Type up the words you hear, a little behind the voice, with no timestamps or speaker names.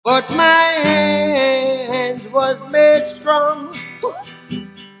But my hand was made strong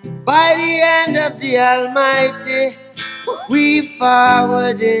by the hand of the Almighty. We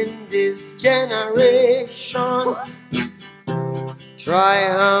forward in this generation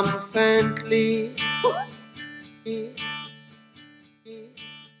triumphantly.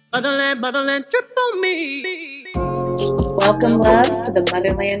 Motherland, drip on me. Welcome, loves, to the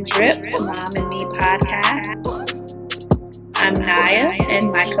Motherland Drip Mom and Me podcast. I'm Naya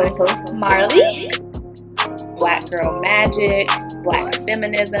and my co-host Marley. Black girl magic, black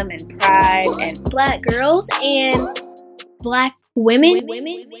feminism and pride, and black girls and black women.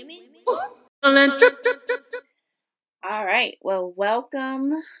 Motherland, drip, drip, drip, drip. All right, well,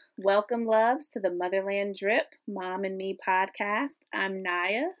 welcome, loves, to the Motherland Drip Mom and Me podcast. I'm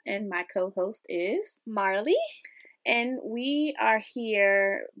Naya and my co-host is Marley. And we are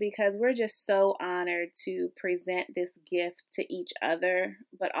here because we're just so honored to present this gift to each other,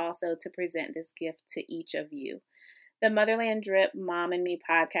 but also to present this gift to each of you. The Motherland Drip Mom and Me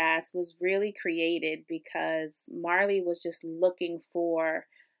podcast was really created because Marley was just looking for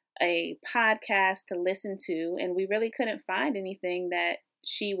a podcast to listen to, and we really couldn't find anything that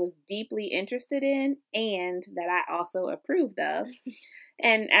she was deeply interested in and that I also approved of.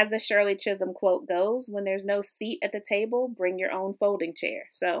 And as the Shirley Chisholm quote goes, when there's no seat at the table, bring your own folding chair.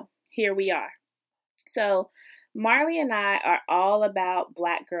 So here we are. So Marley and I are all about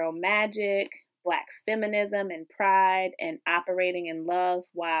Black girl magic, Black feminism and pride, and operating in love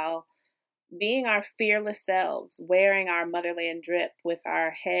while being our fearless selves, wearing our motherland drip with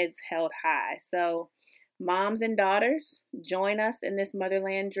our heads held high. So moms and daughters, join us in this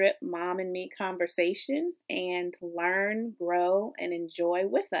Motherland Drip Mom and Me conversation and learn, grow, and enjoy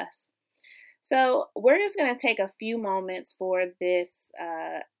with us. So we're just going to take a few moments for this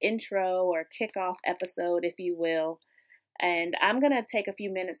intro or kickoff episode, if you will. And I'm going to take a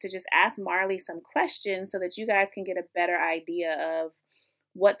few minutes to just ask Marley some questions so that you guys can get a better idea of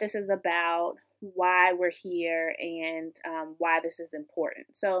what this is about, why we're here, and why this is important.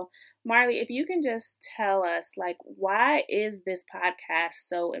 So, Marley, if you can just tell us, why is this podcast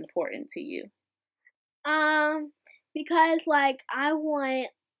so important to you? Because I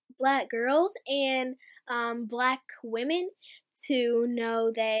want black girls and black women to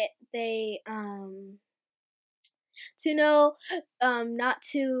know that they not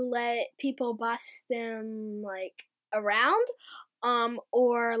to let people boss them around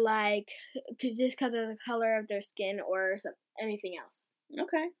or just because of the color of their skin or anything else.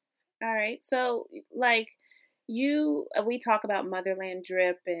 Okay. All right. So we talk about Motherland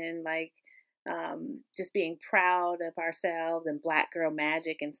Drip and just being proud of ourselves and Black girl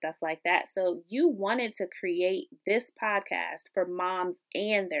magic and stuff like that. So you wanted to create this podcast for moms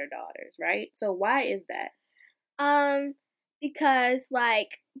and their daughters, right? So why is that? Because black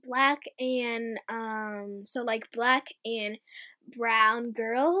and black and brown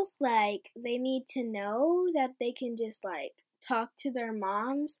girls, they need to know that they can just talk to their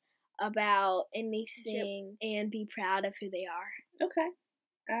moms about anything and be proud of who they are. Okay.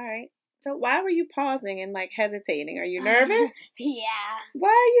 All right. So why were you pausing and hesitating? Are you nervous? Yeah. Why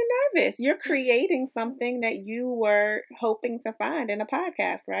are you nervous? You're creating something that you were hoping to find in a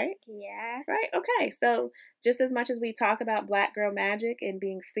podcast, right? Yeah. Right? Okay. So just as much as we talk about Black girl magic and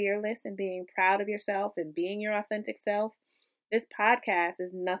being fearless and being proud of yourself and being your authentic self, this podcast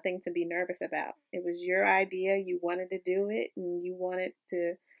is nothing to be nervous about. It was your idea. You wanted to do it and you wanted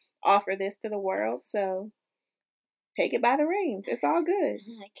to offer this to the world. So take it by the reins. It's all good.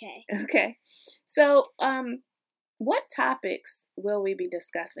 Okay. So, what topics will we be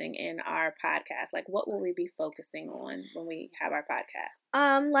discussing in our podcast? What will we be focusing on when we have our podcast?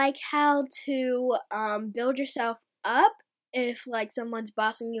 How to build yourself up if someone's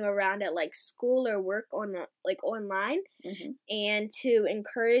bossing you around at school or work on online, Mm-hmm. and to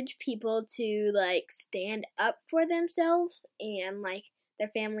encourage people to stand up for themselves and their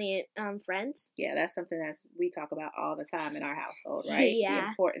family and friends. Yeah, that's something that we talk about all the time in our household, right? Yeah. The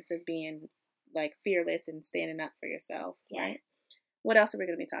importance of being fearless and standing up for yourself, Yeah. right? What else are we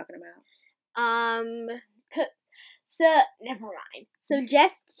going to be talking about? So never mind.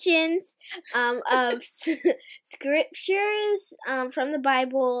 Suggestions of scriptures from the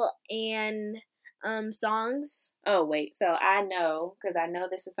Bible and songs. Oh, wait. So I know, because I know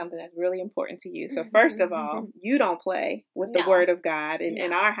this is something that's really important to you. So first of all, you don't play with the Word of God. And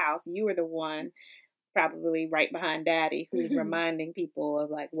in our house, you are the one probably right behind Daddy who's reminding people of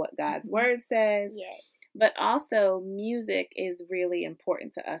what God's Word says. Yes. But also music is really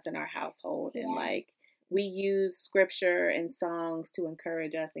important to us in our household. And we use scripture and songs to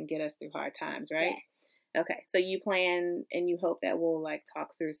encourage us and get us through hard times, right? Yes. Okay, so you plan and you hope that we'll like talk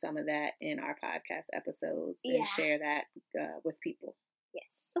through some of that in our podcast episodes and Yeah. share that with people. Yes.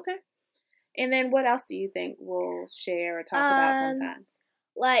 Okay. And then what else do you think we'll share or talk about sometimes?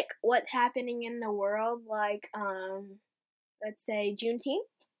 Like what's happening in the world, like let's say Juneteenth.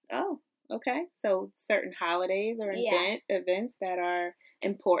 Oh, okay. So certain holidays or Yeah. events that are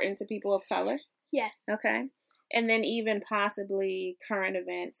important to people of color. Yes. Okay. And then even possibly current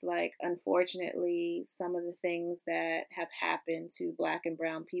events, like unfortunately some of the things that have happened to Black and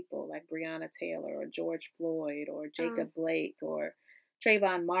brown people, like Breonna Taylor or George Floyd or Jacob Blake or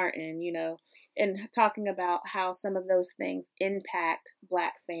Trayvon Martin, you know, and talking about how some of those things impact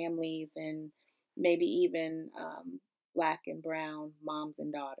Black families and maybe even Black and brown moms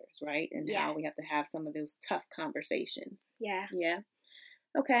and daughters, right? And how we have to have some of those tough conversations. Yeah. Yeah.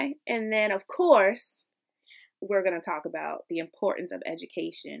 Okay. And then, of course, we're going to talk about the importance of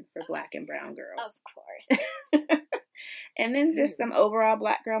education for Black and brown girls. Of course. And then just some overall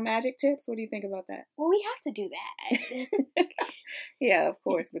Black girl magic tips. What do you think about that? Well, we have to do that. Yeah, of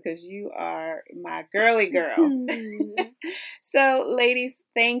course, because you are my girly girl. So, ladies,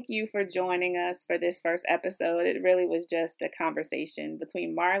 thank you for joining us for this first episode. It really was just a conversation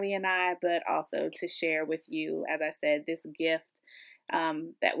between Marley and I, but also to share with you, as I said, this gift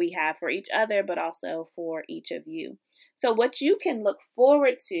that we have for each other, but also for each of you. So what you can look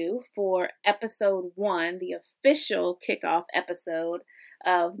forward to for episode 1, the official kickoff episode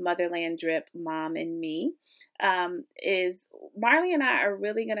of Motherland Drip, Mom and Me, is Marley and I are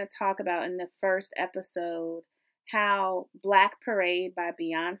really going to talk about in the first episode how Black Parade by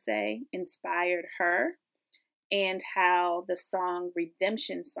Beyonce inspired her and how the song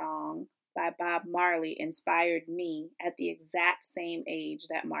Redemption Song by Bob Marley inspired me at the exact same age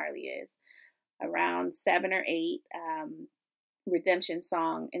that Marley is. Around 7 or 8, Redemption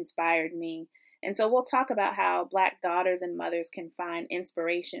Song inspired me. And so we'll talk about how Black daughters and mothers can find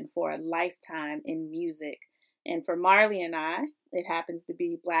inspiration for a lifetime in music. And for Marley and I, it happens to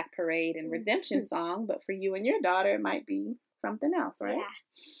be Black Parade and Redemption Song, but for you and your daughter, it might be something else, right?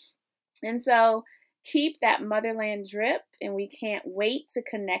 Yeah. And so keep that motherland drip, and we can't wait to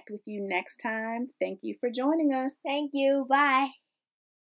connect with you next time. Thank you for joining us. Thank you. Bye.